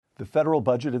The federal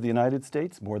budget of the United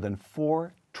States, more than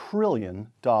 $4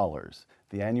 trillion.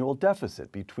 The annual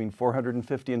deficit, between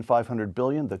 450 and 500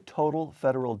 billion. The total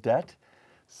federal debt,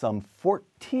 some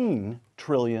 $14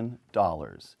 trillion.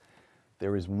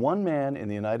 There is one man in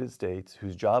the United States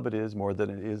whose job it is, more than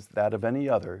it is that of any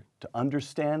other, to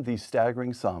understand these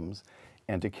staggering sums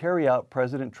and to carry out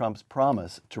President Trump's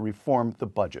promise to reform the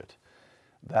budget.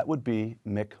 That would be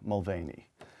Mick Mulvaney.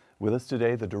 With us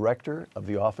today, the Director of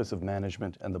the Office of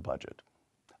Management and the Budget.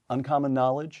 Uncommon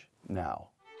Knowledge, now.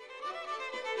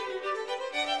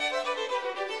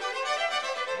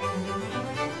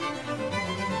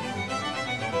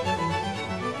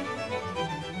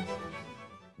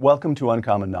 Welcome to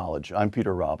Uncommon Knowledge. I'm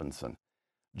Peter Robinson.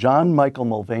 John Michael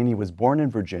Mulvaney was born in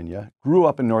Virginia, grew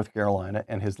up in North Carolina,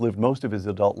 and has lived most of his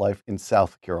adult life in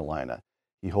South Carolina.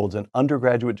 He holds an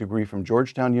undergraduate degree from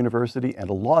Georgetown University and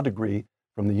a law degree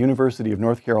from the University of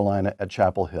North Carolina at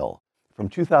Chapel Hill. From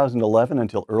 2011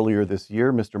 until earlier this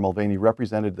year, Mr. Mulvaney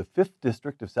represented the 5th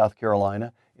District of South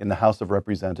Carolina in the House of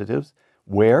Representatives,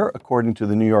 where, according to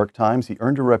the New York Times, he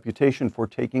earned a reputation for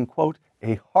taking, quote,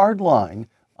 a hard line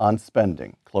on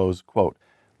spending, close quote.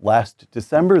 Last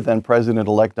December, then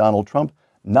President-elect Donald Trump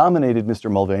nominated Mr.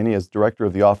 Mulvaney as Director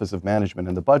of the Office of Management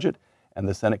and the Budget, and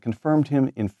the Senate confirmed him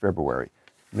in February.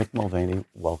 Mick Mulvaney,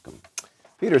 welcome.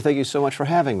 Peter, thank you so much for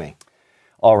having me.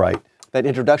 All right. That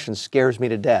introduction scares me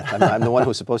to death. I'm the one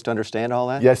who's supposed to understand all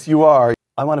that? Yes, you are.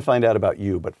 I want to find out about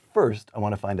you, but first I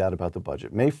want to find out about the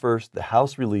budget. May 1st, the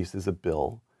House releases a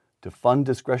bill to fund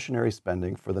discretionary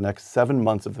spending for the next 7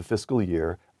 months of the fiscal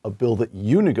year, a bill that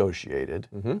you negotiated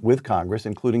with Congress,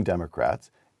 including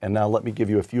Democrats. And now let me give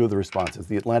you a few of the responses.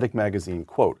 The Atlantic magazine,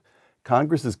 quote,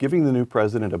 Congress is giving the new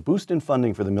president a boost in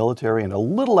funding for the military and a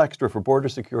little extra for border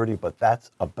security, but that's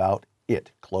about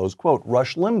it, close quote.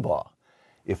 Rush Limbaugh,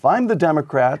 if I'm the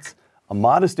Democrats, a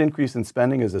modest increase in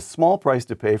spending is a small price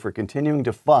to pay for continuing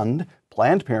to fund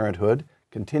Planned Parenthood,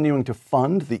 continuing to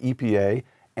fund the EPA,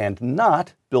 and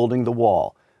not building the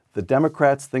wall. The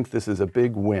Democrats think this is a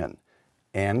big win.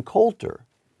 Ann Coulter,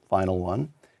 final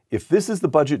one, if this is the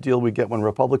budget deal we get when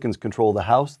Republicans control the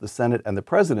House, the Senate, and the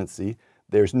presidency,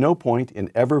 there's no point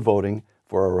in ever voting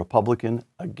for a Republican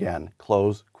again,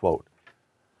 close quote.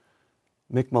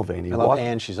 Mick Mulvaney. I love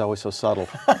Ann, she's always so subtle.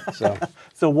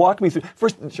 So walk me through,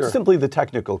 first, simply the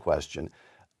technical question.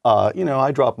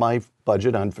 I dropped my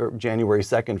budget on January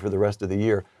 2nd for the rest of the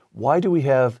year. Why do we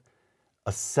have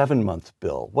a 7-month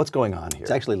bill? What's going on here?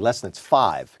 It's actually less than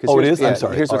 5. Oh, it is? Yeah, I'm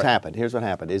sorry. Here's what's happened. Here's what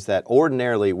happened is that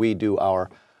ordinarily we do our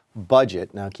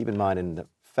budget. Now, keep in mind, in the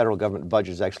federal government,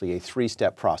 budget is actually a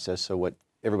 3-step process. So what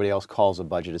everybody else calls a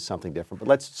budget is something different. But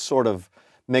let's sort of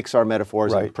mix our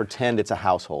metaphors and pretend it's a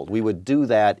household. We would do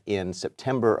that in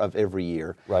September of every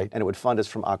year. Right. And it would fund us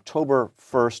from October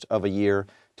 1st of a year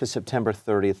to September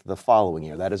 30th the following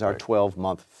year. That is our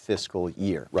 12-month fiscal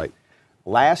year. Right.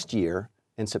 Last year,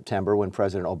 in September, when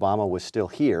President Obama was still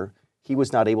here, he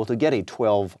was not able to get a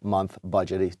 12-month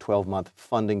budget, a 12-month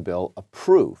funding bill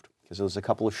approved, because there was a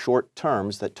couple of short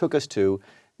terms that took us to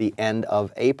the end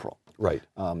of April. Right.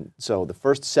 So the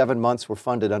first 7 months were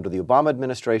funded under the Obama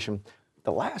administration.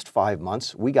 The last 5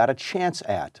 months, we got a chance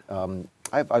at.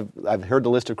 I've heard the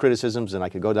list of criticisms, and I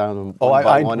could go down them one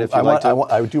by one if you'd like to.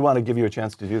 I do want to give you a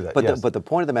chance to do that. But the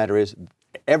point of the matter is,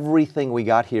 everything we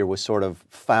got here was sort of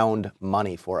found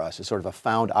money for us. It's sort of a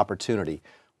found opportunity.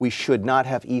 We should not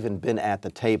have even been at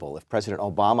the table. If President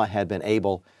Obama had been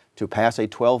able to pass a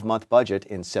 12-month budget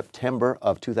in September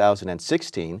of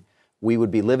 2016, we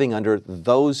would be living under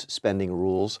those spending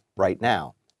rules right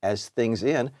now. As things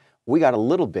in, we got a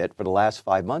little bit for the last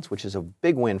 5 months, which is a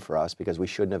big win for us because we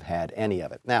shouldn't have had any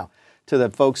of it. Now, to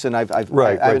the folks, and I've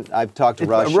talked to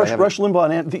Rush. Rush Limbaugh,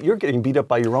 and Ann, you're getting beat up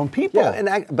by your own people.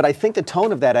 Yeah, but I think the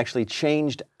tone of that actually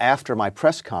changed after my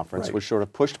press conference, which sort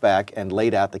of pushed back and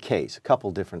laid out the case, a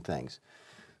couple different things.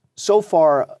 So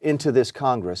far into this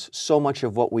Congress, so much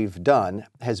of what we've done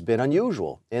has been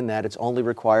unusual in that it's only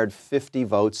required 50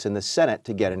 votes in the Senate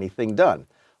to get anything done.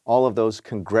 All of those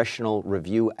Congressional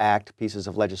Review Act pieces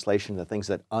of legislation, the things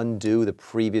that undo the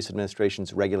previous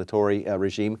administration's regulatory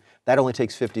regime, that only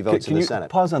takes 50 votes in the Senate. Can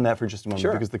you pause on that for just a moment?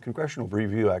 Sure. Because the Congressional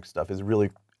Review Act stuff is really,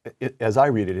 as I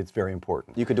read it, it's very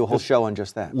important. You could do a whole show on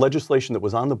just that. Legislation that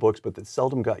was on the books but that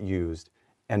seldom got used,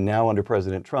 and now under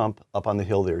President Trump, up on the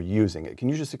Hill, they're using it. Can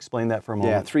you just explain that for a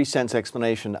moment? Yeah, 3-sentence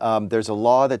explanation. There's a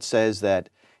law that says that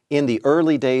in the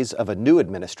early days of a new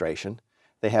administration,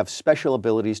 they have special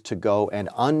abilities to go and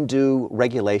undo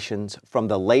regulations from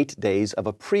the late days of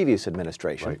a previous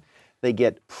administration. Right. They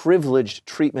get privileged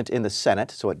treatment in the Senate,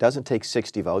 so it doesn't take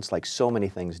 60 votes like so many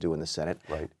things do in the Senate.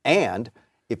 Right. And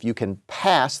if you can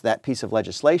pass that piece of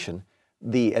legislation,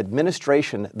 the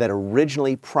administration that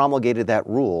originally promulgated that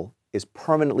rule is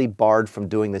permanently barred from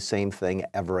doing the same thing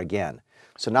ever again.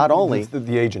 So not only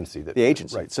the agency. The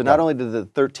agency. Right. So not only did the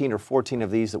 13 or 14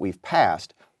 of these that we've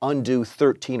passed undo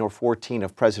 13 or 14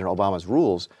 of President Obama's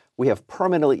rules, we have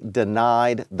permanently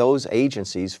denied those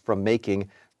agencies from making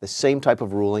the same type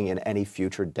of ruling in any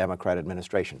future Democrat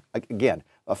administration. Again,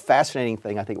 a fascinating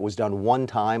thing. I think it was done one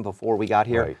time before we got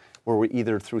here, where we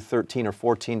either through 13 or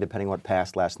 14, depending on what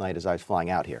passed last night as I was flying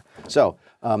out here. So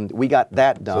we got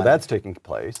that done. So that's taking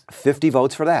place. 50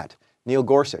 votes for that. Neil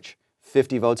Gorsuch,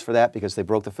 50 votes for that because they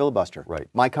broke the filibuster. Right.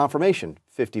 My confirmation,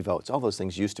 50 votes. All those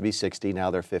things used to be 60, now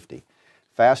they're 50.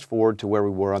 Fast forward to where we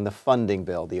were on the funding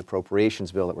bill, the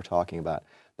appropriations bill that we're talking about.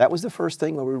 That was the first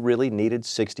thing where we really needed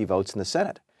 60 votes in the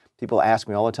Senate. People ask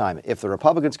me all the time, if the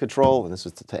Republicans control, and this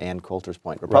is to Ann Coulter's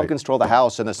point, Republicans control the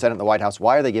House and the Senate and the White House,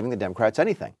 why are they giving the Democrats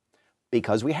anything?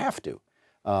 Because we have to.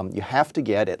 You have to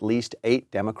get at least 8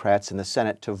 Democrats in the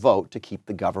Senate to vote to keep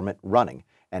the government running.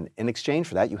 And in exchange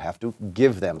for that, you have to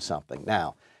give them something.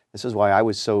 Now, this is why I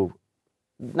was so,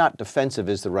 not defensive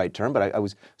is the right term, but I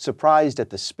was surprised at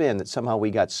the spin that somehow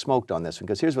we got smoked on this one,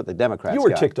 because here's what the Democrats got. You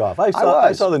were ticked off. I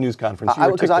saw the news conference.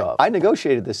 You were ticked off. I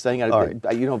negotiated this thing.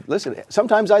 Listen,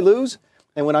 sometimes I lose,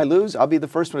 and when I lose, I'll be the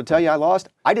first one to tell you I lost.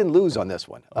 I didn't lose on this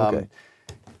one. Okay.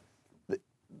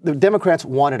 The Democrats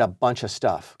wanted a bunch of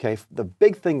stuff, okay? The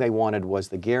big thing they wanted was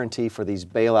the guarantee for these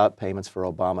bailout payments for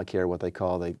Obamacare, what they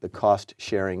call the cost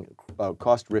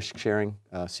risk sharing,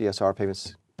 CSR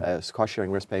payments, cost sharing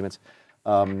risk payments,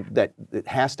 that it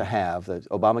has to have, the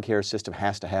Obamacare system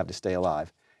has to have to stay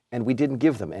alive. And we didn't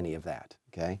give them any of that,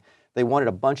 okay? They wanted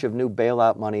a bunch of new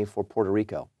bailout money for Puerto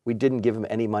Rico. We didn't give them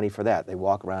any money for that. They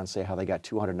walk around and say how they got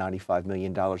 $295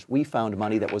 million. We found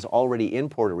money that was already in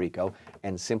Puerto Rico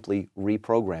and simply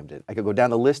reprogrammed it. I could go down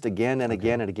the list again and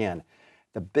again and again.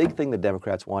 The big thing the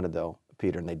Democrats wanted, though,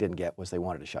 Peter, and they didn't get, was they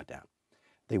wanted a shutdown.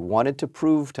 They wanted to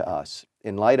prove to us,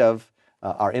 in light of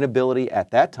our inability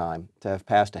at that time to have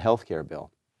passed a health care bill,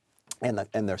 and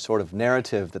their sort of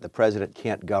narrative that the president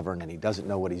can't govern and he doesn't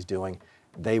know what he's doing,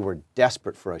 they were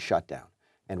desperate for a shutdown,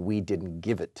 and we didn't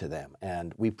give it to them.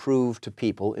 And we proved to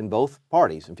people in both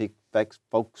parties, in fact,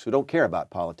 folks who don't care about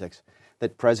politics,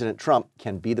 that President Trump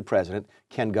can be the president,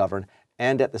 can govern,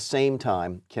 and at the same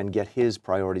time can get his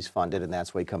priorities funded. And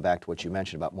that's why you come back to what you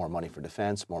mentioned about more money for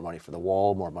defense, more money for the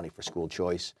wall, more money for school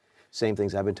choice. Same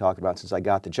things I've been talking about since I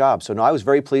got the job. So no, I was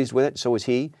very pleased with it. So was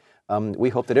he. We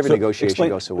hope that every negotiation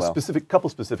goes so well. Couple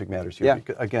specific matters here. Yeah.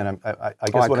 Again, I guess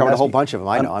I covered a whole bunch of them.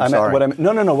 I know. I'm sorry.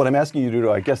 What I'm asking you to do,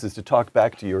 I guess, is to talk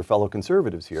back to your fellow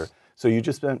conservatives here. So you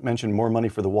just mentioned more money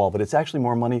for the wall, but it's actually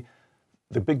more money.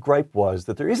 The big gripe was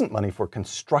that there isn't money for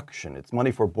construction. It's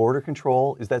money for border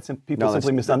control. Is that people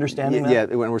simply misunderstanding that? Yeah,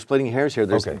 when we're splitting hairs here,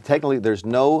 technically there's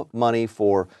no money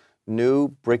for new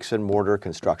bricks and mortar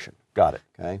construction. Got it.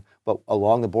 Okay. But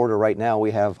along the border right now,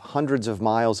 we have hundreds of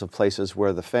miles of places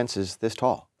where the fence is this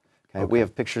tall. Okay? We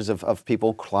have pictures of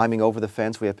people climbing over the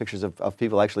fence. We have pictures of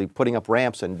people actually putting up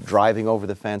ramps and driving over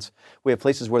the fence. We have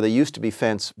places where there used to be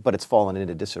fence, but it's fallen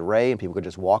into disarray and people could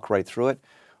just walk right through it.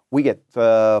 We get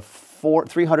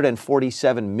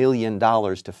 $347 million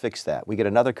to fix that. We get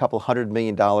another couple $100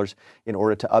 million in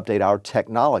order to update our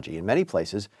technology. In many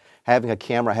places, having a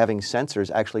camera, having sensors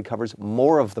actually covers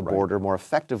more of the border more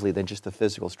effectively than just the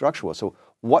physical structure was. So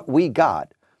what we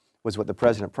got was what the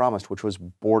president promised, which was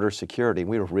border security. And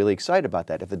we were really excited about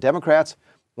that. If the Democrats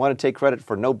want to take credit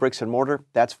for no bricks and mortar,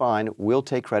 that's fine. We'll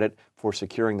take credit for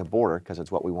securing the border because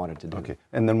it's what we wanted to do. Okay.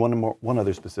 And then one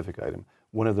other specific item.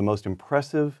 One of the most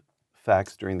impressive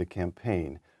facts during the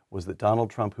campaign was that Donald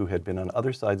Trump, who had been on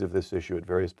other sides of this issue at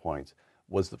various points,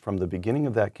 was from the beginning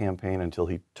of that campaign until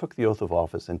he took the oath of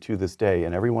office and to this day,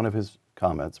 in every one of his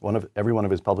comments, every one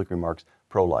of his public remarks,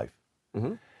 pro-life.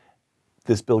 Mm-hmm.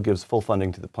 This bill gives full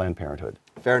funding to the Planned Parenthood.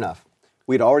 Fair enough.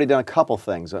 We'd already done a couple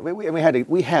things.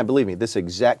 We had, believe me, this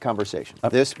exact conversation.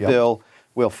 This bill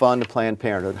will fund Planned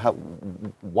Parenthood.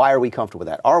 Why are we comfortable with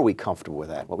that? Are we comfortable with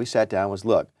that? What we sat down was,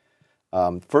 look,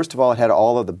 first of all,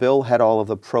 the bill had all of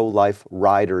the pro-life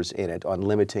riders in it on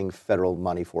limiting federal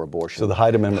money for abortion. So the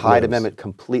Hyde Amendment Amendment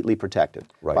completely protected.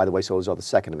 Right. By the way, so was all the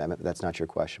Second Amendment, but that's not your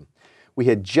question. We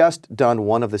had just done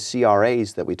one of the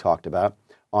CRAs that we talked about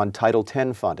on Title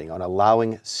X funding, on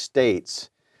allowing states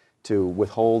to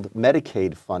withhold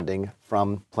Medicaid funding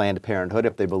from Planned Parenthood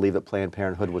if they believe that Planned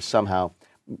Parenthood was somehow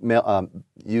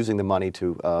using the money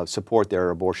to support their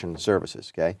abortion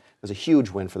services, okay? It was a huge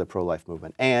win for the pro-life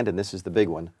movement. And this is the big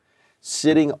one,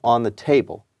 sitting on the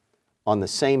table on the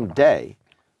same day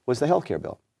was the health care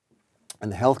bill.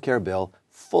 And the health care bill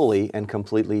fully and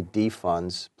completely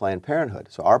defunds Planned Parenthood.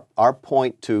 So our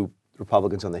point to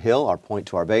Republicans on the Hill, our point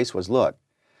to our base was, look,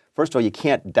 first of all, you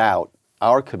can't doubt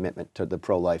our commitment to the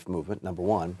pro-life movement, number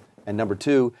one. And number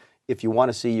two, if you want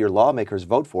to see your lawmakers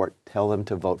vote for it, tell them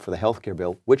to vote for the health care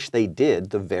bill, which they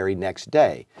did the very next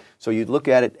day. So you look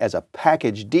at it as a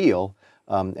package deal,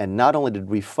 and not only did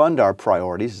we fund our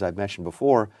priorities, as I've mentioned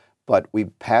before, but we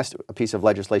passed a piece of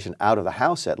legislation out of the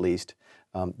House, at least,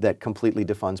 that completely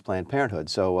defunds Planned Parenthood.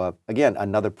 So again,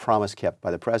 another promise kept by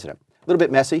the president. A little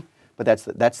bit messy, but that's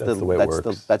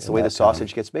the way the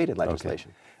sausage gets made in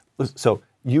legislation. Okay. So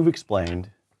you've explained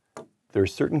there are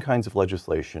certain kinds of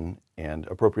legislation, and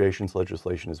appropriations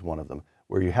legislation is one of them,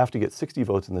 where you have to get 60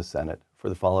 votes in the Senate for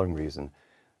the following reason.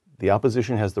 The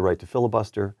opposition has the right to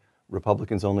filibuster.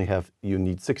 Republicans you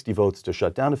need 60 votes to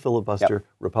shut down a filibuster. Yep.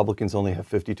 Republicans only have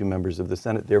 52 members of the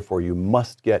Senate. Therefore, you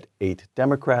must get 8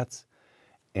 Democrats.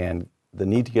 And the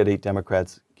need to get 8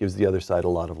 Democrats gives the other side a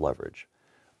lot of leverage.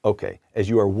 Okay, as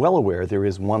you are well aware, there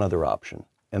is one other option.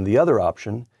 And the other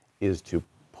option is to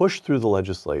push through the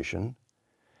legislation,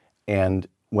 and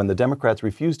when the Democrats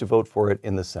refuse to vote for it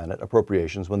in the Senate,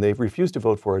 appropriations, when they refuse to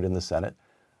vote for it in the Senate,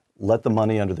 let the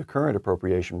money under the current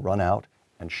appropriation run out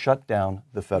and shut down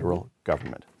the federal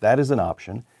government. That is an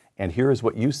option, and here is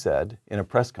what you said in a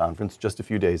press conference just a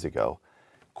few days ago.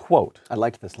 Quote, I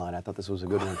liked this line. I thought this was a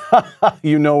good one.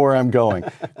 You know where I'm going.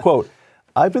 Quote,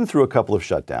 I've been through a couple of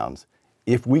shutdowns.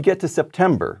 If we get to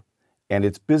September and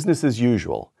it's business as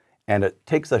usual and it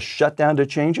takes a shutdown to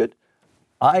change it,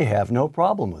 I have no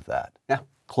problem with that. Yeah.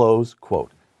 Close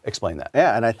quote. Explain that.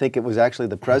 Yeah, and I think it was actually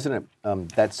the president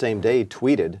that same day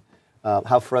tweeted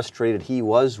how frustrated he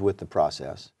was with the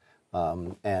process,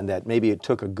 and that maybe it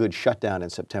took a good shutdown in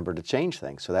September to change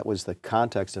things. So that was the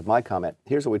context of my comment.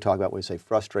 Here's what we talk about when we say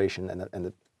frustration and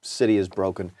the city is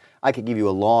broken. I could give you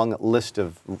a long list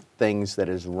of things that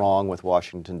is wrong with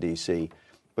Washington, D.C.,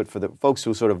 but for the folks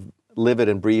who sort of live it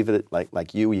and breathe it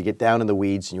like you get down in the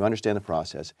weeds and you understand the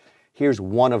process, here's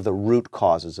one of the root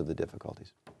causes of the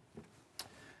difficulties.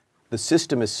 The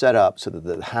system is set up so that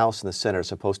the House and the Senate are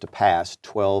supposed to pass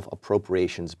 12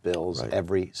 appropriations bills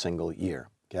every single year.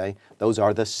 Okay? Those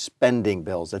are the spending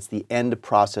bills. That's the end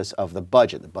process of the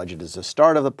budget. The budget is the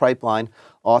start of the pipeline.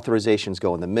 Authorizations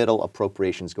go in the middle,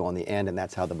 appropriations go on the end, and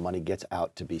that's how the money gets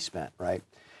out to be spent, right?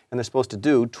 And they're supposed to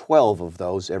do 12 of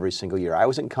those every single year. I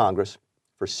was in Congress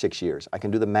for 6 years. I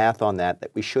can do the math on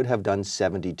that we should have done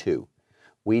 72.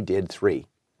 We did 3,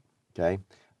 okay?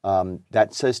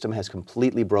 That system has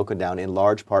completely broken down in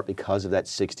large part because of that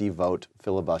 60-vote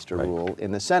filibuster rule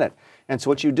in the Senate. And so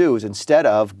what you do is instead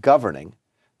of governing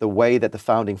the way that the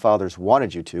Founding Fathers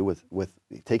wanted you to, with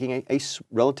taking a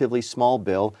relatively small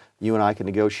bill, you and I can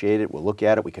negotiate it, we'll look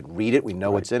at it, we can read it, we know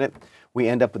what's in it, we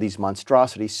end up with these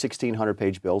monstrosities,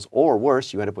 1,600-page bills, or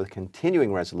worse, you end up with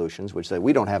continuing resolutions which say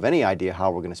we don't have any idea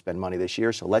how we're going to spend money this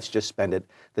year, so let's just spend it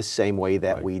the same way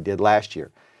that we did last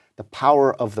year. The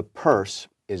power of the purse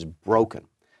is broken,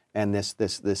 and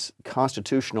this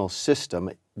constitutional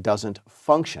system doesn't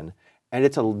function, and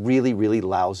it's a really, really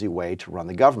lousy way to run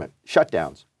the government.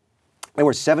 Shutdowns. There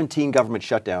were 17 government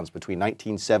shutdowns between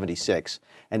 1976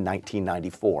 and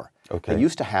 1994. Okay. They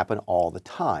used to happen all the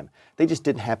time. They just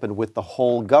didn't happen with the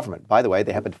whole government. By the way,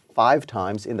 they happened 5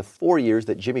 times in the 4 years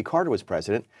that Jimmy Carter was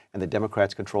president, and the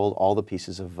Democrats controlled all the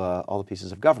pieces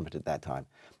of government at that time.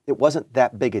 It wasn't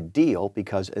that big a deal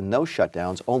because in those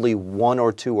shutdowns, only 1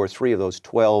 or 2 or 3 of those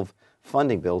 12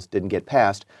 funding bills didn't get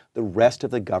passed. The rest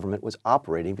of the government was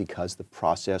operating because the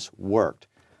process worked.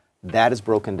 That is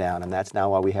broken down, and that's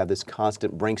now why we have this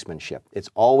constant brinksmanship.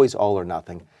 It's always all or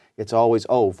nothing. It's always,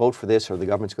 oh, vote for this or the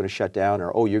government's going to shut down,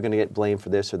 or oh, you're going to get blamed for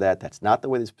this or that. That's not the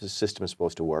way this system is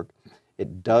supposed to work.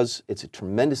 It's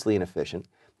tremendously inefficient.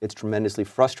 It's tremendously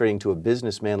frustrating to a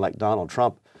businessman like Donald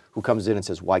Trump who comes in and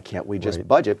says, why can't we just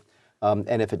budget?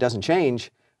 And if it doesn't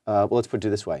change, well, let's put it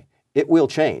this way. It will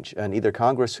change, and either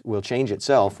Congress will change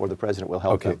itself or the president will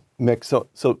help them. Mick,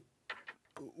 so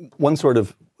one sort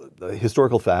of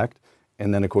historical fact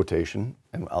and then a quotation,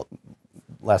 and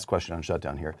last question on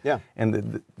shutdown here. Yeah.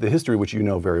 And the history, which you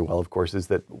know very well, of course, is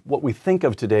that what we think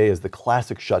of today as the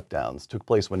classic shutdowns took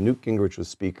place when Newt Gingrich was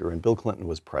Speaker and Bill Clinton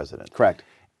was President. Correct.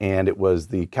 And it was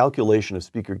the calculation of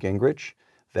Speaker Gingrich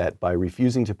that by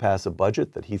refusing to pass a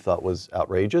budget that he thought was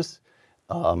outrageous,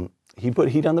 he put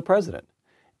heat on the president.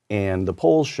 And the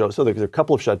polls show, so there are a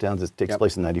couple of shutdowns that takes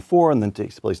place in 94 and then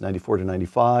takes place 94 to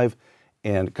 95,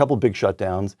 and a couple of big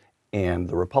shutdowns, and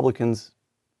the Republicans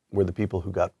were the people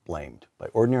who got blamed by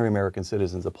ordinary American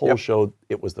citizens. The polls showed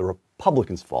it was the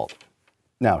Republicans' fault.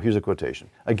 Now, here's a quotation.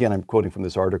 Again, I'm quoting from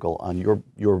this article on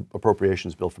your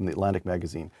appropriations bill from the Atlantic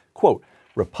magazine. Quote,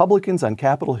 Republicans on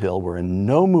Capitol Hill were in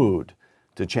no mood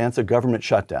to chance a government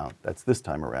shutdown, that's this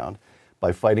time around,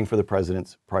 by fighting for the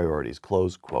president's priorities,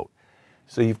 close quote.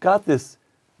 So you've got this,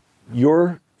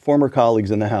 your former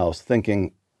colleagues in the House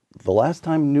thinking, the last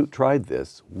time Newt tried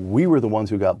this, we were the ones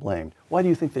who got blamed. Why do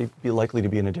you think they'd be likely to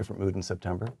be in a different mood in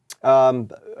September?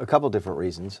 A couple different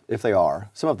reasons, if they are.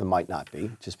 Some of them might not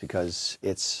be, just because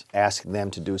it's asking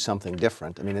them to do something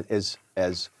different. I mean, it is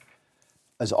as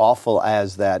awful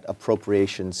as that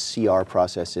appropriations CR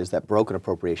process is, that broken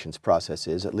appropriations process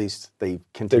is, at least they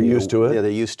continue. They're used to it? Yeah,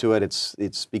 they're used to it.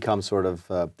 It's become sort of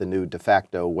the new de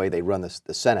facto way they run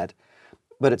the Senate.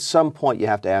 But at some point you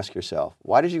have to ask yourself,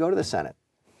 why did you go to the Senate?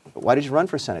 Why did you run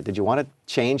for Senate? Did you want to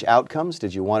change outcomes?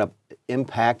 Did you want to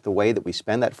impact the way that we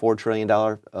spend that $4 trillion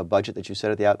budget that you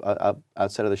said at the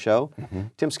outset of the show? Mm-hmm.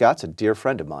 Tim Scott's a dear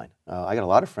friend of mine. I got a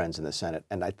lot of friends in the Senate,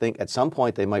 and I think at some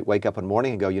point they might wake up one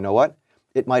morning and go, you know what?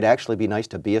 It might actually be nice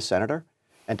to be a senator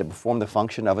and to perform the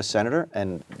function of a senator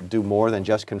and do more than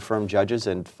just confirm judges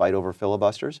and fight over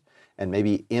filibusters and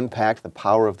maybe impact the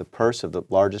power of the purse of the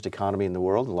largest economy in the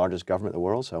world, the largest government in the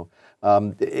world. So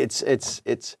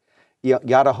you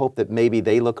got to hope that maybe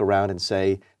they look around and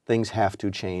say things have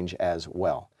to change as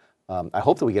well. I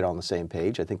hope that we get on the same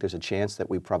page. I think there's a chance that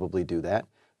we probably do that.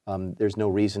 There's no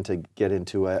reason to get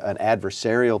into an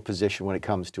adversarial position when it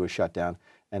comes to a shutdown.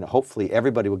 And hopefully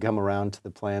everybody will come around to the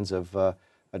plans of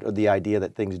the idea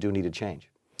that things do need to change.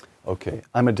 Okay,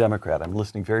 I'm a Democrat. I'm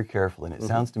listening very carefully, and it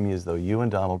sounds to me as though you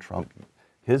and Donald Trump,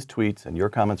 his tweets and your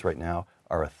comments right now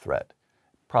are a threat,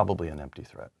 probably an empty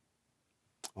threat.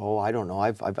 Oh, I don't know.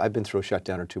 I've been through a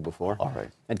shutdown or two before. All right.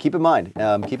 And keep in mind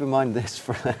this.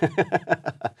 For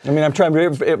I mean, I'm trying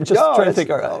to think.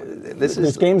 This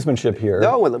is gamesmanship here.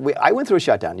 No, I went through a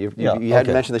shutdown. You had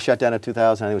mentioned the shutdown of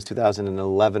 2000. I think it was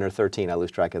 2011 or 13. I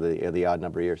lose track of the odd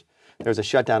number of years. There was a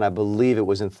shutdown. I believe it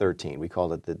was in 13. We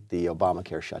called it the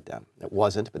Obamacare shutdown. It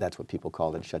wasn't, but that's what people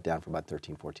called it. Shut down for about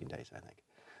 13, 14 days, I think.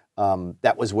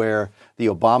 That was where the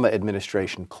Obama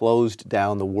administration closed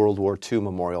down the World War II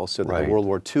memorial so that the World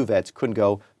War II vets couldn't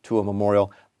go to a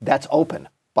memorial. That's open,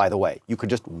 by the way. You could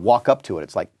just walk up to it.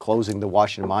 It's like closing the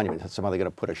Washington Monument. Somehow they're going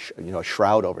to put a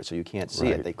shroud over it so you can't see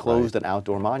it. They closed an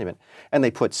outdoor monument. And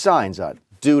they put signs on,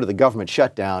 due to the government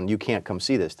shutdown, you can't come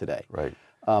see this today. Right.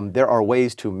 There are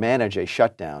ways to manage a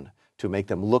shutdown to make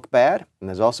them look bad, and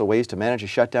there's also ways to manage a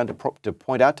shutdown to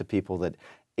point out to people that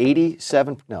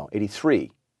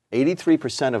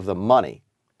 83% of the money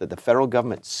that the federal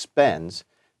government spends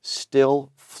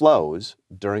still flows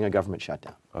during a government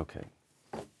shutdown. Okay.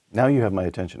 Now you have my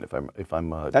attention. If I'm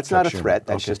that's not a threat.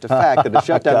 That's just a fact that the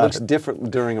shutdown looks different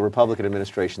during a Republican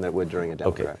administration than it would during a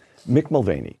Democrat. Okay. Mick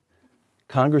Mulvaney,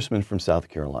 congressman from South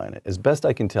Carolina. As best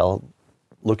I can tell,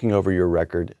 looking over your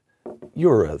record,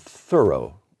 you're a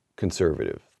thorough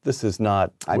conservative. This is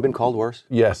not. I've been called worse.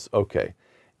 Yes. Okay.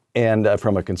 And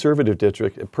from a conservative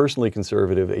district, a personally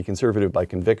conservative, a conservative by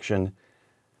conviction.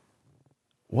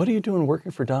 What are you doing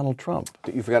working for Donald Trump?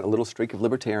 You forgot a little streak of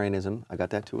libertarianism. I got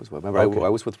that too as well. Remember, I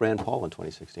was with Rand Paul in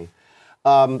 2016.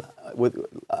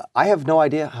 I have no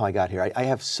idea how I got here. I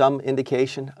have some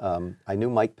indication. I knew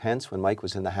Mike Pence when Mike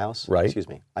was in the House. Right. Excuse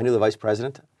me. I knew the Vice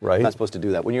President. Right. I'm not supposed to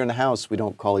do that. When you're in the House, we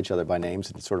don't call each other by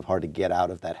names. It's sort of hard to get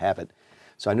out of that habit.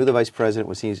 So I knew the Vice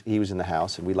President he was in the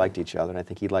House, and we liked each other, and I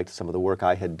think he liked some of the work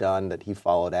I had done that he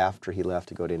followed after he left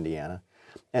to go to Indiana.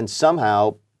 And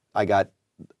somehow I got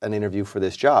an interview for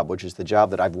this job, which is the job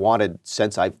that I've wanted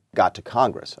since I got to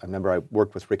Congress. I remember I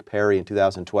worked with Rick Perry in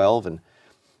 2012, and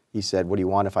he said, "What do you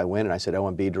want if I win?" And I said,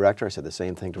 "OMB director." I said the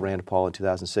same thing to Rand Paul in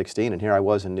 2016, and here I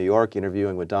was in New York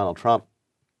interviewing with Donald Trump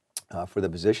for the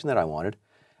position that I wanted.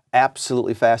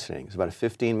 Absolutely fascinating. It was about a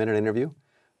 15-minute interview.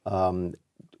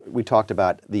 We talked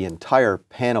about the entire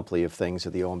panoply of things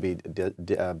that the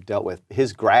OMB dealt with.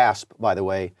 His grasp, by the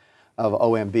way, of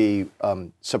OMB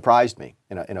surprised me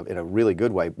in a really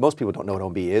good way. Most people don't know what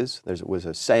OMB is. There was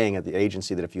a saying at the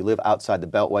agency that if you live outside the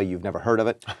Beltway, you've never heard of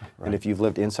it. Right. And if you've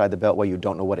lived inside the Beltway, you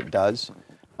don't know what it does.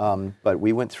 But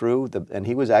we went through, and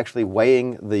he was actually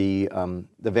weighing the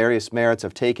various merits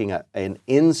of taking an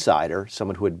insider,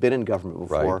 someone who had been in government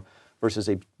before, right, versus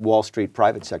a Wall Street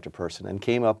private sector person, and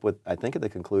came up with, I think, at the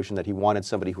conclusion that he wanted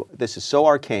somebody who, this is so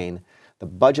arcane, the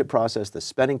budget process, the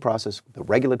spending process, the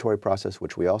regulatory process,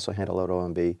 which we also handle at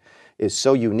OMB, is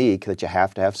so unique that you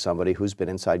have to have somebody who's been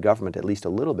inside government at least a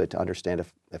little bit to understand,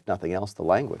 if nothing else, the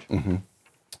language. Mm-hmm.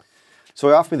 So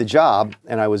he offered me the job,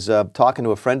 and I was talking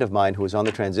to a friend of mine who was on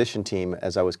the transition team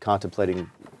as I was contemplating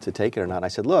to take it or not. And I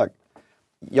said, look,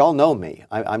 y'all know me.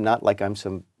 I'm not like I'm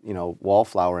some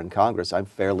wallflower in Congress. I'm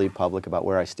fairly public about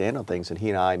where I stand on things, and he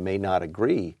and I may not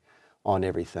agree on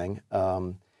everything.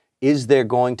 Is there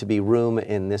going to be room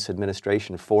in this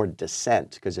administration for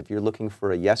dissent? Because if you're looking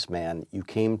for a yes man, you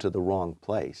came to the wrong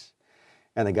place.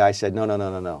 And the guy said, no.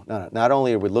 Not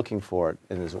only are we looking for it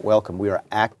and is welcome, we are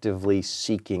actively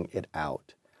seeking it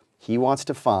out. He wants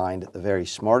to find the very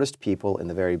smartest people in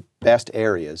the very best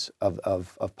areas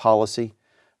of policy,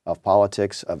 of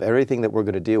politics, of everything that we're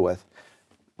going to deal with,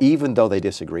 even though they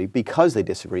disagree, because they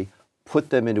disagree, put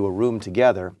them into a room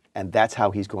together, and that's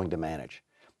how he's going to manage.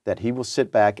 That he will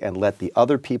sit back and let the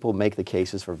other people make the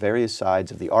cases for various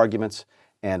sides of the arguments,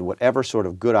 and whatever sort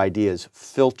of good ideas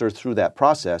filter through that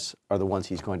process are the ones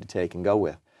he's going to take and go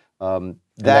with. And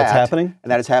that's happening?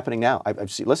 And that is happening now.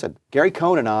 Listen, Gary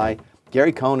Cohn and I,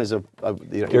 Gary Cohn is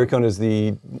Gary Cohn is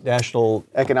the National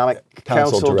Economic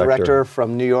Council Director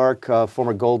from New York,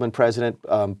 former Goldman president,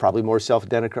 probably more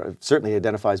certainly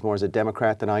identifies more as a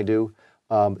Democrat than I do.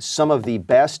 Some of the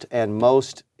best and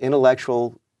most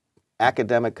intellectual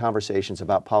academic conversations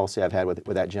about policy I've had with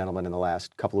that gentleman in the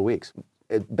last couple of weeks.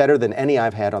 Better than any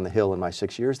I've had on the Hill in my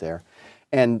 6 years there.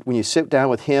 And when you sit down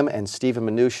with him and Stephen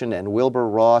Mnuchin and Wilbur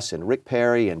Ross and Rick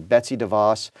Perry and Betsy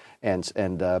DeVos and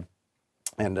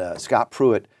Scott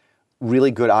Pruitt,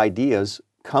 really good ideas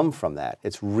come from that.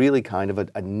 It's really kind of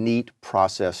a neat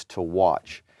process to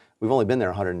watch. We've only been there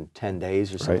 110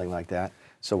 days or something like that,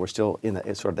 so we're still in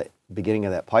sort of the beginning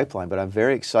of that pipeline. But I'm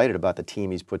very excited about the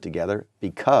team he's put together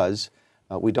because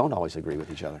we don't always agree with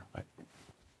each other. Right.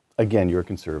 Again, you're a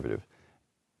conservative.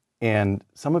 And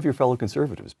some of your fellow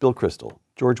conservatives, Bill Kristol,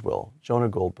 George Will, Jonah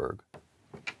Goldberg,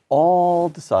 all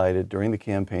decided during the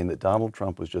campaign that Donald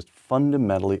Trump was just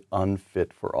fundamentally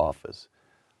unfit for office.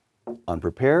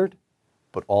 Unprepared,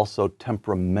 but also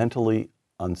temperamentally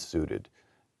unsuited,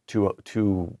 too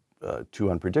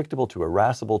unpredictable, too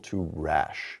irascible, too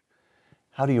rash.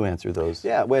 How do you answer those?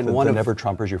 Yeah, when the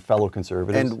never-Trumpers, your fellow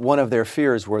conservatives? And one of their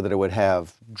fears were that it would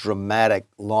have dramatic,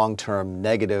 long-term,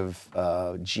 negative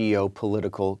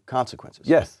geopolitical consequences.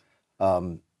 Yes.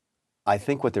 I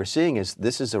think what they're seeing is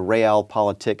this is a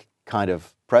realpolitik kind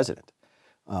of president.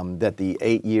 That the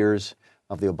 8 years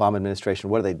of the Obama administration,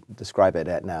 what do they describe it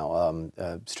at now?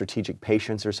 Strategic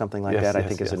patience or something like that, I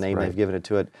think is the name they've given it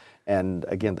to it. And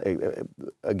again,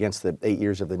 against the 8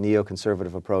 years of the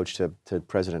neoconservative approach to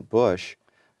President Bush,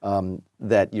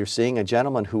 that you're seeing a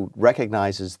gentleman who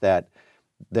recognizes that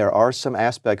there are some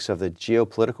aspects of the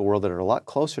geopolitical world that are a lot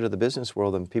closer to the business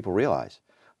world than people realize.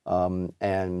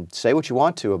 And say what you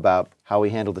want to about how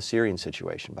he handled the Syrian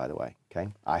situation, by the way. Okay,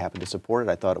 I happen to support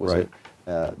it. I thought it was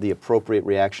the appropriate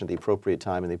reaction at the appropriate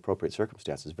time and the appropriate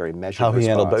circumstances. Very measured How he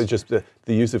response. handled just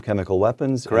the use of chemical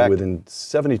weapons. Correct. And within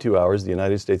 72 hours, the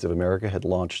United States of America had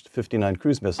launched 59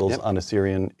 cruise missiles on a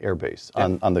Syrian airbase,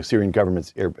 on the Syrian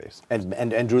government's airbase.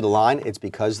 And drew the line. It's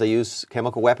because they use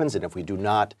chemical weapons, and if we do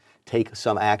not take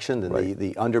some action, then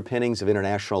the underpinnings of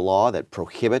international law that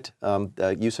prohibit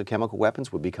the use of chemical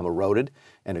weapons would become eroded,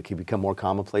 and it could become more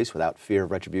commonplace without fear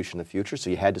of retribution in the future. So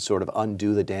you had to sort of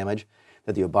undo the damage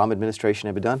that the Obama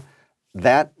administration had done.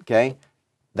 That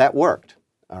worked,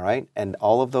 all right? And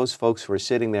all of those folks who were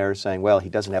sitting there saying, well, he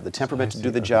doesn't have the temperament to do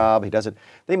the job,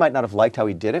 they might not have liked how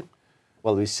he did it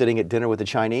while he was sitting at dinner with the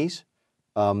Chinese.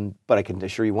 But I can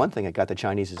assure you one thing, it got the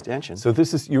Chinese attention. So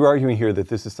you're arguing here that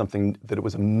this is something, that it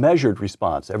was a measured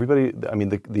response. Everybody, I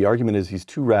mean, the argument is he's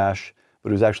too rash, but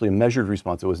it was actually a measured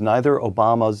response. It was neither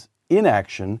Obama's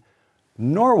inaction,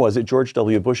 nor was it George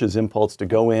W. Bush's impulse to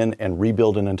go in and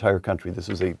rebuild an entire country. This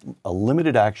was a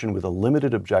limited action with a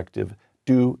limited objective.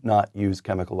 Do not use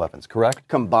chemical weapons, correct?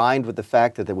 Combined with the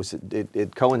fact that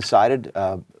it coincided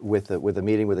with a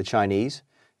meeting with the Chinese,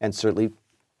 and certainly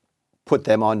put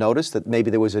them on notice that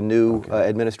maybe there was a new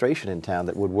administration in town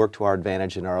that would work to our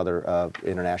advantage in our other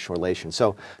international relations.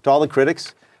 So to all the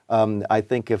critics, I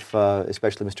think if,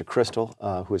 especially Mr.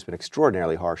 Kristol, who has been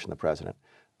extraordinarily harsh on the president,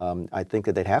 I think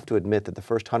that they'd have to admit that the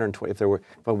first 120, if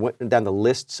I went down the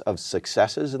lists of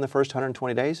successes in the first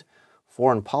 120 days,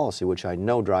 foreign policy, which I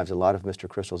know drives a lot of Mr.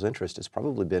 Kristol's interest, has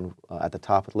probably been at the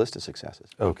top of the list of successes.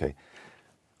 Okay.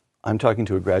 I'm talking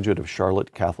to a graduate of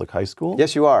Charlotte Catholic High School.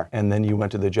 Yes, you are. And then you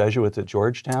went to the Jesuits at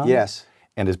Georgetown. Yes.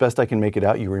 And as best I can make it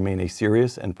out, you remain a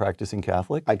serious and practicing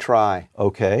Catholic. I try.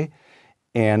 Okay.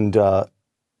 And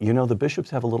you know, the bishops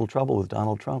have a little trouble with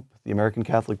Donald Trump. The American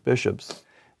Catholic bishops,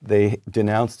 they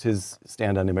denounced his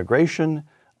stand on immigration.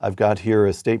 I've got here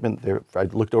a statement there. I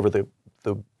looked over the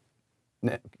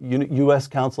U.S.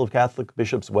 Council of Catholic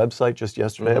Bishops website just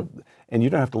yesterday, and you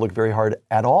don't have to look very hard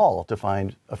at all to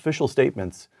find official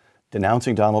statements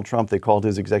denouncing Donald Trump. They called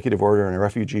his executive order on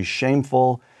refugees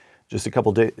shameful. Just a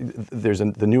couple days,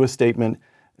 the newest statement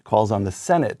calls on the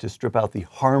Senate to strip out the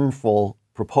harmful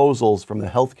proposals from the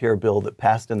health care bill that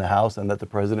passed in the House and that the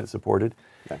president supported.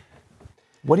 Okay.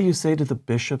 What do you say to the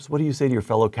bishops? What do you say to your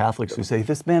fellow Catholics who say,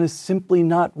 this man is simply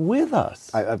not with us?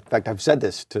 In fact, I've said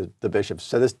this to the bishops,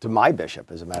 said this to my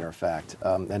bishop, as a matter of fact,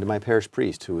 and to my parish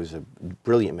priest, who is a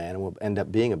brilliant man and will end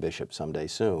up being a bishop someday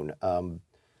soon.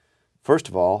 First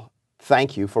of all,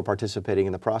 thank you for participating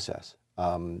in the process.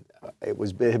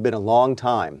 It had been a long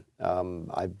time.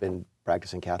 I've been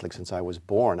practicing Catholic since I was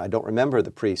born. I don't remember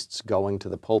the priests going to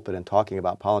the pulpit and talking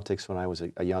about politics when I was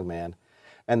a young man.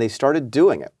 And they started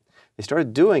doing it. They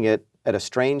started doing it at a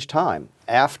strange time.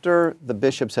 After the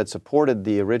bishops had supported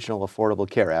the original Affordable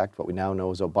Care Act, what we now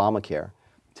know as Obamacare,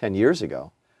 10 years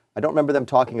ago, I don't remember them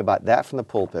talking about that from the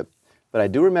pulpit, but I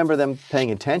do remember them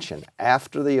paying attention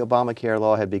after the Obamacare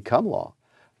law had become law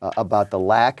about the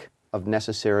lack of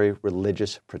necessary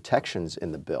religious protections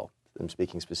in the bill. I'm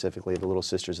speaking specifically of the Little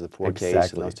Sisters of the Poor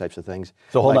case and those types of things.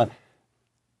 So hold on.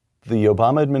 The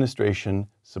Obama administration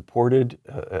supported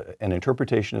an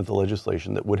interpretation of the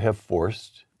legislation that would have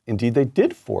forced, indeed they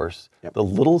did force, the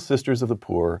Little Sisters of the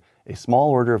Poor, a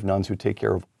small order of nuns who take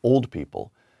care of old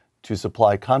people, to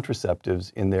supply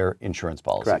contraceptives in their insurance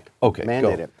policy. Correct. Okay,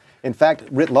 mandate it. In fact,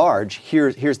 writ large,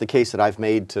 here's the case that I've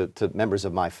made to members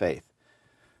of my faith.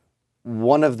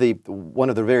 One of the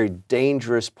very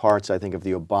dangerous parts, I think, of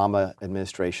the Obama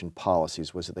administration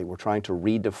policies was that they were trying to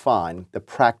redefine the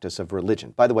practice of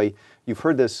religion. By the way, you've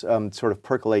heard this sort of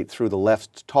percolate through the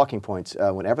left's talking points.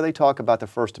 Whenever they talk about the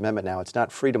First Amendment now, it's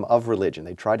not freedom of religion.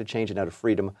 They try to change it now to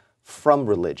freedom from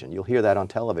religion. You'll hear that on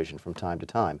television from time to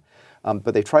time.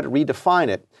 But they try to redefine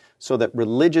it so that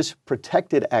religious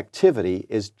protected activity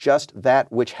is just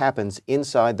that which happens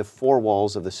inside the four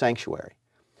walls of the sanctuary.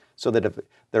 So that if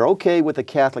they're okay with the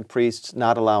Catholic priests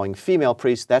not allowing female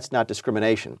priests, that's not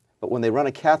discrimination. But when they run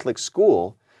a Catholic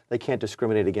school, they can't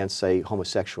discriminate against, say,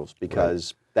 homosexuals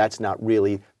because that's not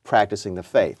really practicing the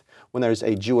faith. When there's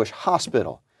a Jewish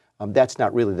hospital, that's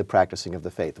not really the practicing of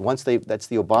the faith. That's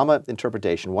the Obama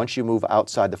interpretation. Once you move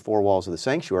outside the four walls of the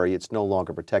sanctuary, it's no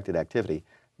longer protected activity.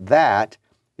 That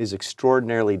is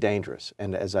extraordinarily dangerous.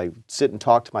 And as I sit and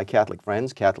talk to my Catholic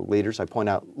friends, Catholic leaders, I point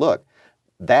out, look,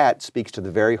 that speaks to the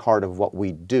very heart of what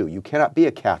we do. You cannot be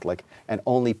a Catholic and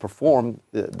only perform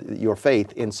your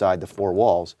faith inside the four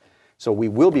walls. So we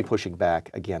will be pushing back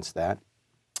against that.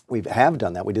 We have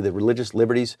done that. We did the Religious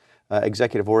Liberties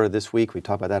Executive Order this week. We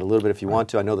talk about that a little bit if you want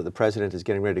to. I know that the President is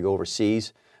getting ready to go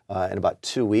overseas in about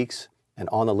 2 weeks. And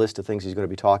on the list of things he's going to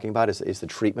be talking about is the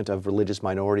treatment of religious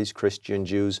minorities, Christian,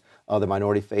 Jews, other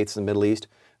minority faiths in the Middle East.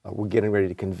 We're getting ready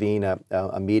to convene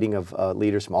a meeting of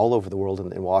leaders from all over the world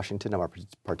in Washington. I'm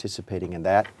participating in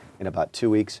that in about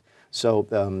 2 weeks. So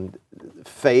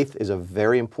faith is a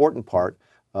very important part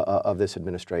of this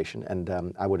administration,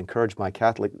 and I would encourage my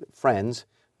Catholic friends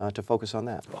to focus on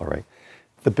that. All right.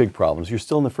 The big problems. You're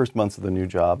still in the first months of the new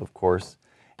job, of course,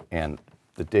 and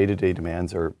the day-to-day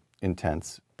demands are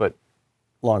intense, but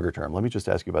longer term, let me just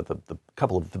ask you about the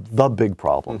couple of the big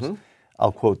problems. Mm-hmm.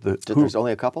 I'll quote There's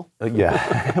only a couple?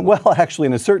 Yeah. Well, actually,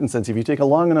 in a certain sense, if you take a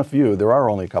long enough view, there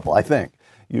are only a couple, I think.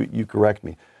 You correct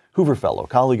me. Hoover Fellow,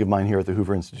 colleague of mine here at the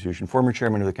Hoover Institution, former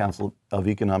chairman of the Council of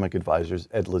Economic Advisors,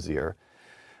 Ed Lazier,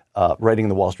 writing in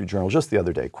the Wall Street Journal just the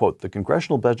other day, quote, the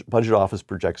Congressional Budget Office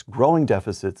projects growing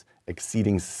deficits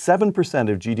exceeding 7%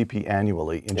 of GDP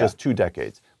annually in just 2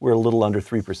 decades. We're a little under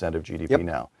 3% of GDP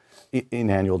now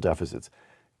in annual deficits.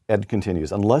 Ed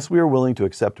continues, unless we are willing to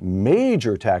accept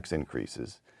major tax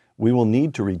increases, we will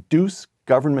need to reduce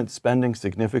government spending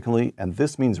significantly, and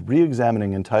this means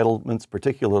re-examining entitlements,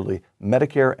 particularly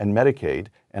Medicare and Medicaid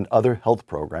and other health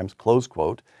programs, close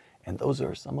quote. And those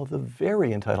are some of the very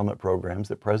entitlement programs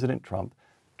that President Trump,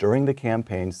 during the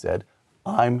campaign, said,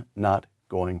 I'm not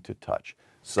going to touch.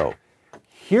 So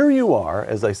here you are,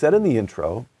 as I said in the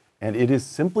intro, and it is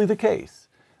simply the case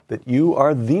that you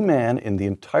are the man in the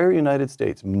entire United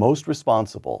States most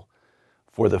responsible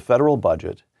for the federal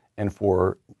budget and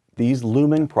for these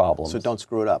looming problems. So don't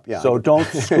screw it up. Yeah. So don't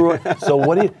screw it. So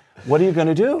what are you going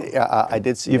to do? Yeah, I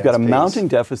did see. You've got a mounting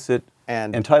deficit,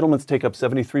 and entitlements take up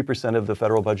 73% of the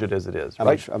federal budget as it is.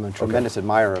 Right? I'm a tremendous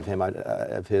admirer of him.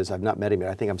 I've not met him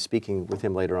yet. I think I'm speaking with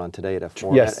him later on today at a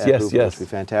forum. Yes. Which would be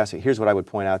fantastic. Here's what I would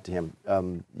point out to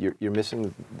him. You're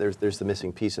missing. There's the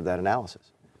missing piece of that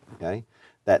analysis. Okay.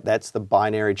 That's the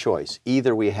binary choice.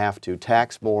 Either we have to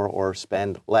tax more or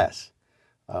spend less.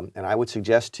 And I would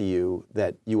suggest to you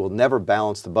that you will never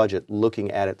balance the budget looking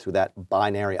at it through that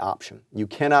binary option. You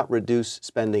cannot reduce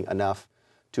spending enough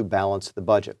to balance the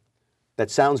budget. That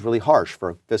sounds really harsh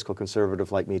for a fiscal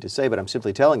conservative like me to say, but I'm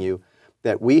simply telling you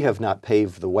that we have not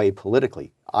paved the way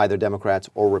politically, either Democrats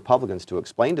or Republicans, to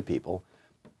explain to people,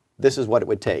 this is what it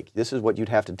would take. This is what you'd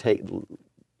have to take.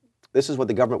 This is what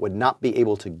the government would not be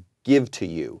able to give to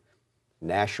you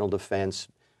national defense,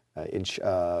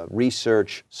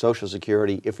 research, Social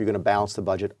Security, if you're going to balance the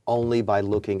budget only by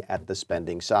looking at the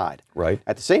spending side. Right.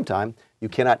 At the same time, you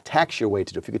cannot tax your way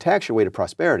to it. If you could tax your way to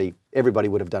prosperity, everybody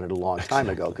would have done it a long time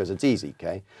ago because it's easy,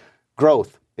 okay?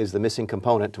 Growth is the missing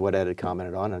component to what Ed had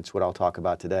commented on, and it's what I'll talk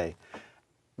about today.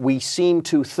 We seem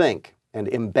to think, and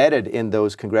embedded in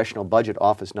those Congressional Budget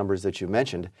Office numbers that you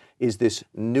mentioned, is this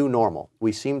new normal.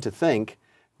 We seem to think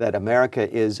that America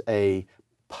is a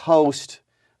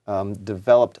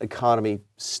post-developed economy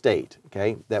state,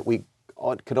 okay? That we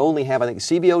could only have, I think,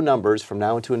 CBO numbers from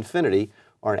now into infinity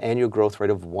are an annual growth rate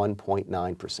of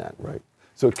 1.9%. Right.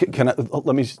 So can I,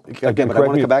 let me, again, but I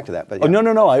want to come back to that. But yeah. Oh,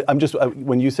 no. I'm just,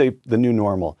 when you say the new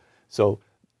normal, so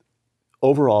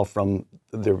overall from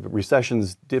the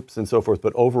recessions, dips and so forth,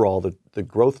 but overall the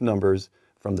growth numbers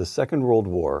from the Second World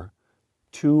War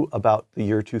to about the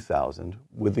year 2000,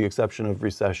 with the exception of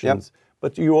recessions,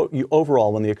 but you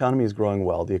overall, when the economy is growing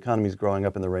well, the economy is growing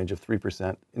up in the range of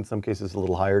 3%, in some cases a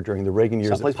little higher during the Reagan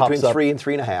years. Someplace between 3 and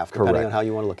 3.5, depending on how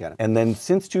you want to look at it. And then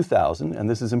since 2000, and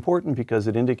this is important because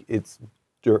it's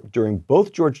during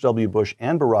both George W. Bush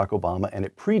and Barack Obama, and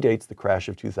it predates the crash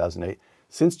of 2008.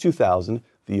 Since 2000,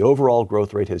 the overall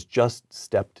growth rate has just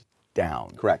stepped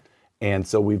down. Correct. And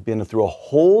so we've been through a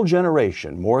whole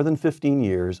generation, more than 15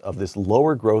 years, of this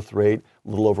lower growth rate, a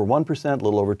little over 1%, a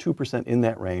little over 2% in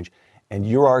that range. And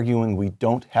you're arguing we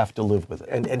don't have to live with it.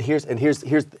 And here's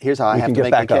how I have to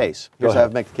make the case. Here's how I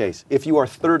have to make the case. If you are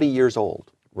 30 years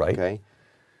old, right, okay,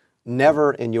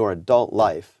 never in your adult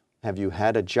life have you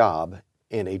had a job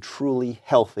in a truly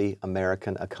healthy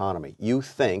American economy. You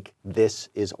think this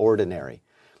is ordinary.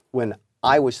 When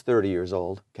I was 30 years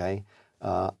old, okay,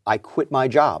 I quit my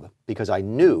job because I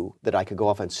knew that I could go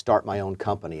off and start my own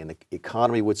company and the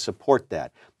economy would support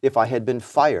that. If I had been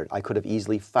fired, I could have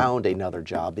easily found another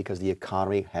job because the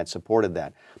economy had supported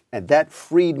that. And that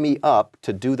freed me up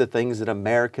to do the things that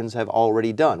Americans have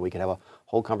already done. We could have a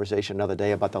whole conversation another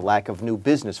day about the lack of new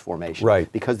business formation. Right.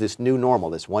 Because this new normal,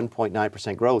 this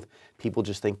 1.9% growth, people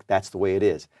just think that's the way it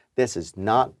is. This is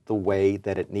not the way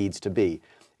that it needs to be.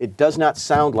 It does not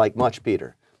sound like much,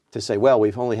 Peter, to say, well,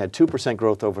 we've only had 2%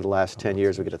 growth over the last 10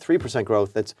 years. We get a 3%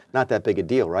 growth. That's not that big a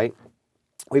deal, right?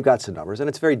 We've got some numbers, and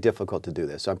it's very difficult to do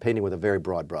this. So I'm painting with a very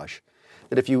broad brush.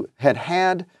 That if you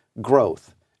had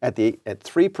growth at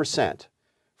 3%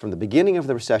 from the beginning of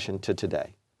the recession to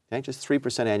today, okay, just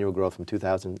 3% annual growth from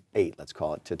 2008, let's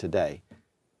call it, to today,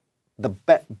 the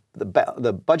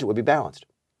budget would be balanced.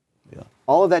 Yeah.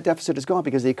 All of that deficit is gone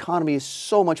because the economy is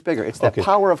so much bigger. It's that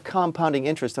power of compounding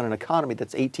interest on an economy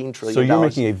that's $18 trillion. So you're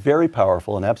making a very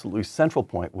powerful and absolutely central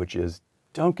point, which is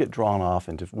don't get drawn off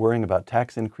into worrying about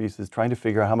tax increases, trying to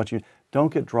figure out how much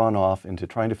don't get drawn off into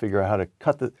trying to figure out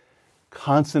how to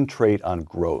concentrate on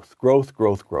growth.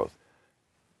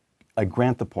 I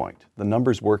grant the point. The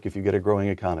numbers work if you get a growing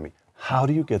economy. How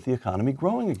do you get the economy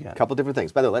growing again? A couple different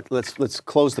things. By the way, let's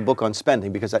close the book on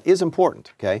spending because that is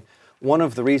important, okay? One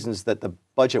of the reasons that the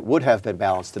budget would have been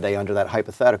balanced today under that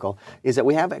hypothetical is that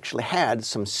we have actually had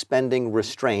some spending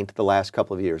restraint the last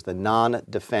couple of years. The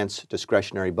non-defense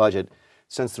discretionary budget,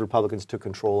 since the Republicans took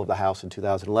control of the House in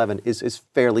 2011, is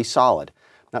fairly solid.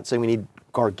 I'm not saying we need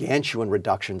gargantuan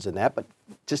reductions in that, but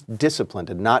just discipline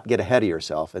to not get ahead of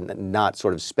yourself and not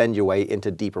sort of spend your way into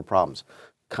deeper problems.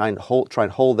 Try and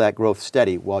hold that growth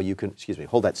steady while you can,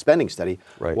 hold that spending steady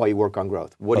while you work on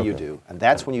growth. What do you do? And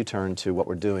that's when you turn to what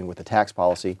we're doing with the tax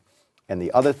policy and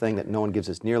the other thing that no one gives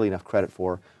us nearly enough credit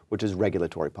for, which is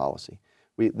regulatory policy.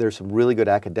 There's some really good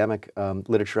academic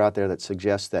literature out there that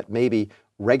suggests that maybe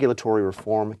regulatory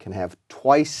reform can have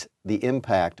twice the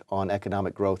impact on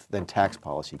economic growth than tax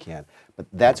policy can. But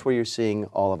that's where you're seeing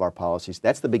all of our policies.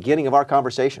 That's the beginning of our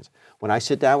conversations. When I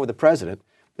sit down with the president,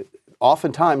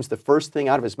 oftentimes the first thing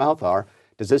out of his mouth are,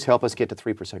 does this help us get to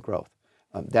 3% growth?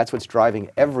 That's what's driving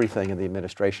everything in the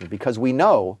administration because we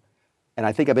know, and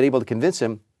I think I've been able to convince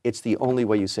him, it's the only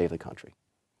way you save the country.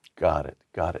 Got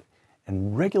it.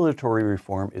 And regulatory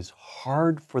reform is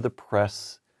hard for the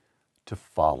press to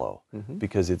follow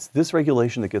because it's this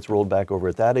regulation that gets rolled back over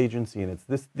at that agency and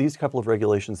it's these couple of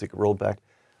regulations that get rolled back.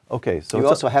 Okay, so you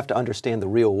also have to understand the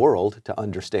real world to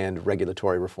understand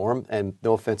regulatory reform. And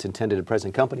no offense intended to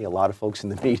present company, a lot of folks in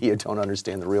the media don't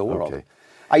understand the real world. Okay.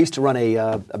 I used to run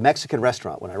a Mexican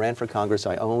restaurant. When I ran for Congress,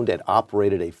 I owned and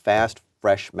operated a fast,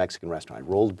 fresh Mexican restaurant. I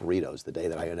rolled burritos the day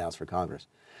that I announced for Congress.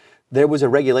 There was a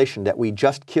regulation that we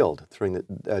just killed during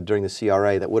the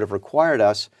CRA that would have required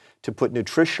us to put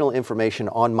nutritional information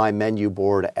on my menu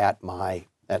board at my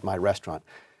restaurant.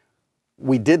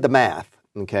 We did the math.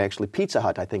 Okay, actually Pizza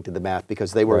Hut, I think, did the math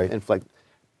because they were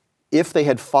if they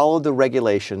had followed the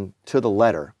regulation to the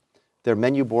letter, their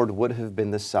menu board would have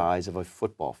been the size of a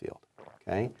football field.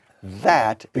 Okay,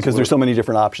 that because there's so many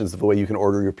different options of the way you can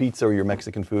order your pizza or your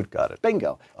Mexican food. Got it.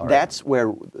 Bingo. All right. That's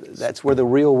where the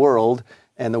real world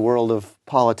and the world of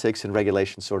politics and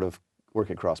regulation sort of work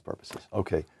at cross purposes.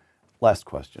 Okay. Last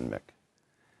question, Mick.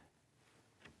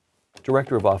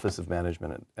 Director of Office of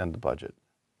Management and the Budget.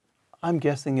 I'm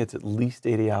guessing it's at least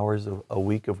 80 hours a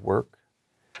week of work.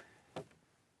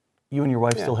 You and your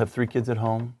wife still have 3 kids at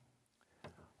home.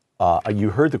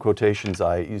 You heard the quotations.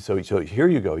 So here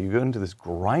you go. You go into this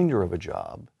grinder of a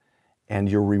job, and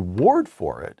your reward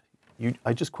for it.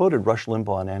 I just quoted Rush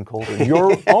Limbaugh and Ann Coulter.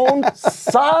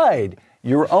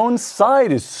 Your own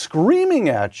side is screaming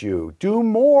at you. Do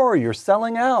more. You're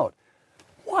selling out.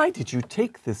 Why did you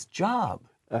take this job?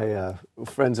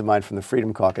 Friends of mine from the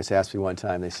Freedom Caucus asked me one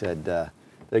time, they said,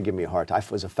 they're giving me a hard time.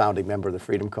 I was a founding member of the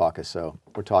Freedom Caucus, so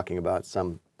we're talking about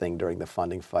something during the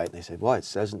funding fight. And they said, well, it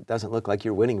doesn't look like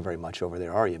you're winning very much over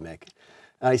there, are you, Mick?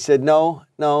 And I said, no,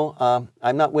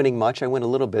 I'm not winning much. I win a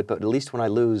little bit, but at least when I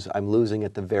lose, I'm losing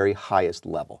at the very highest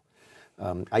level.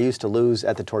 I used to lose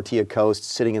at the Tortilla Coast,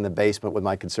 sitting in the basement with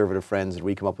my conservative friends, and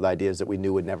we come up with ideas that we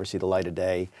knew would never see the light of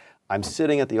day. I'm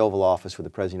sitting at the Oval Office with the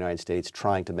President of the United States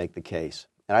trying to make the case.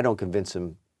 And I don't convince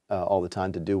him all the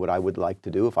time to do what I would like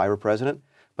to do if I were president,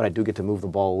 but I do get to move the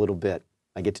ball a little bit.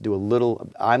 I get to do a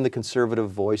little. I'm the conservative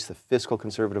voice, the fiscal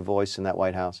conservative voice in that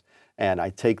White House, and I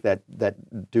take that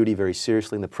duty very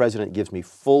seriously, and the president gives me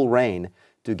full rein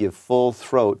to give full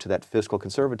throat to that fiscal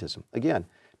conservatism. Again,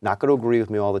 not going to agree with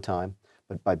me all the time,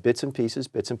 but by bits and pieces,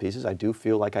 I do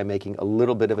feel like I'm making a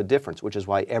little bit of a difference, which is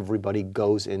why everybody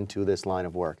goes into this line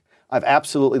of work. I've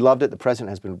absolutely loved it. The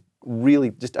president has been really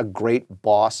just a great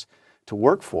boss to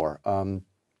work for.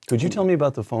 Could you tell me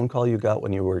about the phone call you got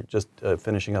when you were just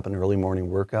finishing up an early morning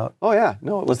workout? Oh yeah,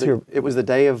 no, it was the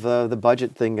day of the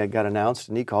budget thing that got announced,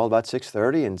 and he called about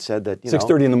 6:30 and said that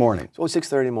 6:30 in the morning. Oh,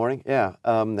 6:30 in the morning, yeah.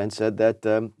 Then said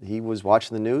that he was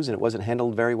watching the news and it wasn't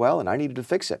handled very well, and I needed to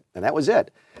fix it, and that was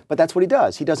it. But that's what he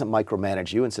does. He doesn't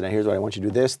micromanage you and say, now here's what I want you to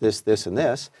do: this, and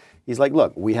this. He's like,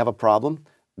 look, we have a problem.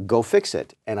 Go fix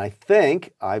it. And I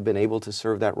think I've been able to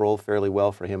serve that role fairly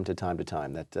well for him to time.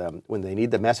 That when they need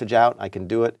the message out, I can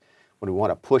do it. When we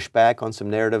want to push back on some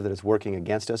narrative that is working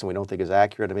against us and we don't think is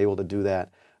accurate, I'm able to do that.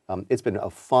 It's been a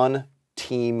fun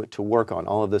team to work on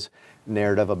all of this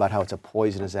narrative about how it's a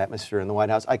poisonous atmosphere in the White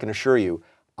House. I can assure you,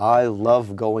 I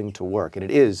love going to work, and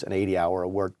it is an 80-hour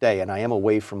work day, and I am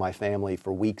away from my family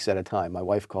for weeks at a time. My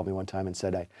wife called me one time and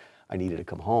said I needed to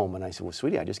come home, and I said, well,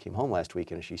 sweetie, I just came home last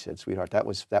weekend. And she said, sweetheart, that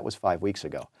was 5 weeks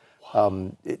ago.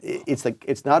 Wow.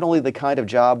 It's not only the kind of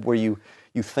job where you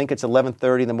think it's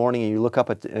 11:30 in the morning and you look up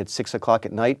at 6 o'clock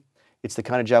at night. It's the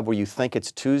kind of job where you think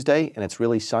it's Tuesday and it's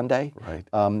really Sunday. Right.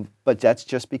 But that's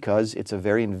just because it's a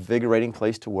very invigorating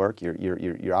place to work.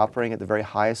 You're operating at the very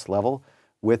highest level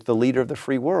with the leader of the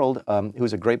free world,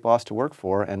 who's a great boss to work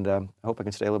for, and I hope I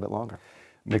can stay a little bit longer.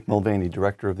 Mick Mulvaney,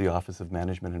 Director of the Office of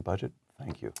Management and Budget.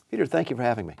 Thank you. Peter, thank you for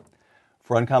having me.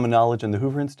 For Uncommon Knowledge and the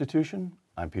Hoover Institution,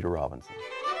 I'm Peter Robinson.